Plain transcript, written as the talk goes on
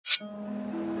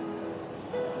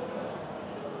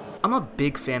I'm a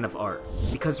big fan of art,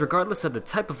 because regardless of the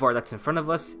type of art that's in front of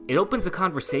us, it opens a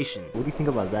conversation. What do you think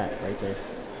about that right there?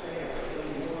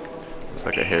 It's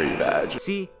like a hairy badge.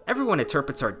 See, everyone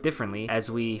interprets art differently, as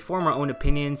we form our own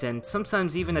opinions and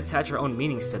sometimes even attach our own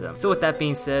meanings to them. So with that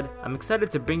being said, I'm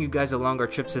excited to bring you guys along our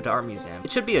trips to the art museum.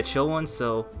 It should be a chill one,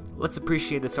 so let's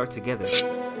appreciate this art together. I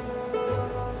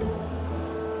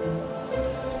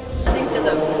think she has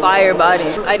a fire body.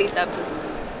 I'd eat that pussy.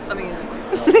 I mean...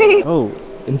 Oh,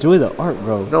 enjoy the art,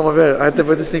 bro. No, my bad. I have to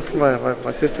put this thing for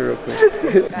my sister real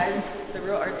quick. Guys, the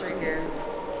real art's right here.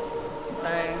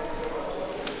 Sorry.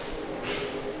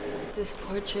 This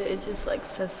portrait, it just like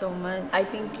says so much. I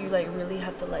think you like really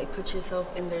have to like put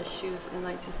yourself in their shoes and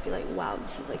like just be like, wow,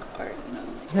 this is like art, you know?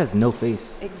 He has no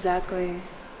face. Exactly.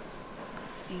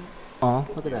 Aw,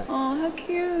 look at that. Oh, how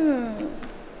cute.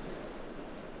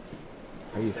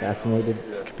 Are you fascinated?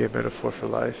 It could be a metaphor for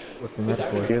life. What's the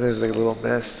metaphor? Even there's like a little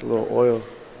mess, a little oil,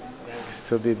 it can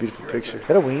still be a beautiful picture. Is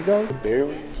that a wing dog? Bear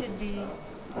wing? Should be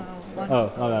one.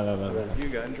 Oh, no. You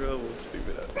got in trouble,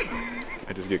 stupid ass.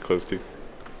 I just get close to.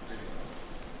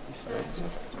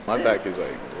 My back is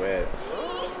like wet.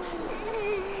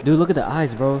 Dude, look at the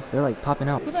eyes, bro. They're like popping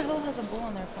out. Who the hell has a bull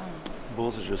on their farm?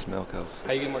 Bulls are just male cows.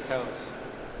 How you get more cows?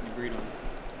 You breed them.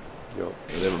 Yo,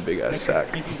 they have a big ass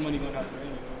sack. He sees money going out there.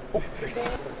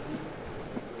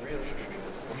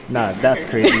 Nah, that's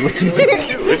crazy. What you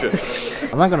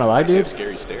just... I'm not gonna lie, It's a dude.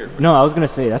 scary stare. Bro. No, I was gonna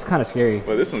say, that's kind of scary.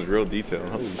 But this one's real detailed.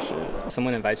 Holy shit.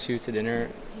 Someone invites you to dinner,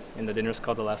 and the dinner's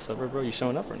called The Last Supper, bro. You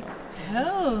showing up or no?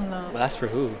 Hell no. Last for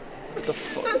who? What the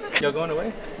fuck? Y'all going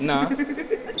away? Nah.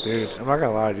 Dude, I'm not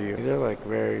gonna lie to you. These are like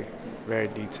very, very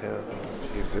detailed.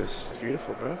 It's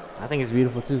beautiful, bro. I think it's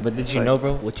beautiful too. But did you know,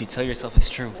 bro, what you tell yourself is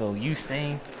true. So you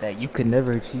saying that you could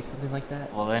never achieve something like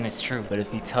that, well then it's true. But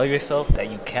if you tell yourself that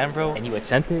you can, bro, and you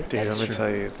attempt it, Dude, I'm that's gonna true. tell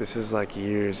you, this is like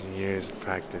years and years of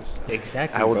practice.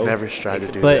 Exactly, I would bro. never strive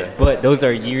to do that. But those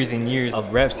are years and years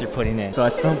of reps you're putting in. So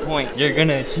at some point, you're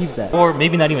gonna achieve that. Or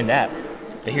maybe not even that.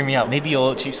 But hear me out. Maybe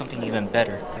you'll achieve something even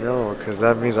better. No, because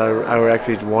that means I would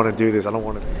actually want to do this. I don't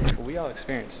want to. Well, we all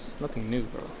experience nothing new,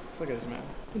 bro. Just look at this man.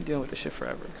 I've been dealing with this shit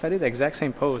forever. Cause I did the exact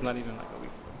same pose, not even like a week.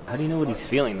 How do you know what he's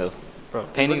feeling though? Bro,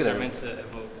 paintings are meant to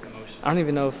evoke emotion. I don't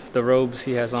even know if the robes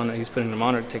he has on, he's putting them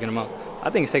on or taking them off. I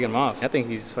think he's taking them off. I think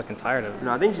he's fucking tired of it.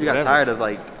 No, I think he got tired of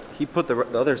like he put the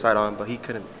other side on, but he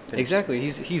couldn't finish. Exactly.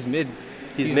 He's mid.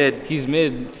 He's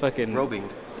mid fucking robing.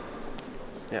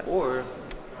 Yeah. Or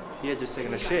he had just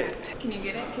taken a shit. Can you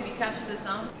get it? Can you capture the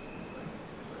sound?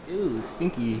 Ew,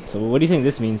 stinky. So what do you think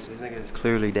this means? This nigga is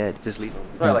clearly dead. Just leave him.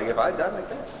 Bro, like if I died like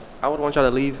that, I would want y'all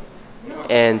to leave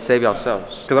and save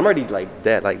yourselves. Cause I'm already like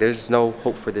dead. Like there's no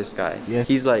hope for this guy. Yeah.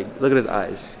 He's like, look at his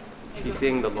eyes. He's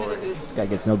seeing the Lord. This guy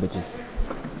gets no bitches.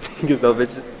 He gives no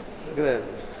bitches. Look at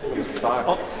that. Little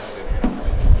socks.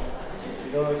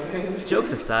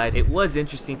 Jokes aside, it was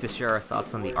interesting to share our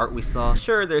thoughts on the art we saw.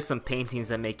 Sure, there's some paintings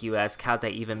that make you ask how they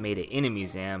even made it in a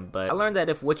museum, but I learned that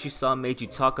if what you saw made you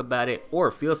talk about it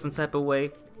or feel some type of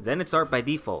way, then it's art by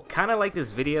default. Kinda like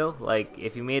this video, like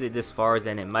if you made it this far,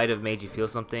 then it might have made you feel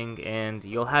something and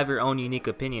you'll have your own unique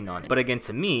opinion on it. But again,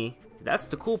 to me, that's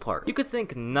the cool part. You could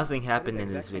think nothing happened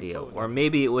in this video, or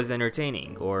maybe it was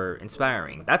entertaining or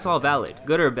inspiring. That's all valid.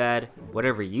 Good or bad,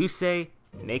 whatever you say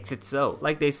makes it so.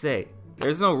 Like they say,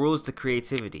 there's no rules to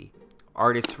creativity.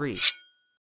 Art is free.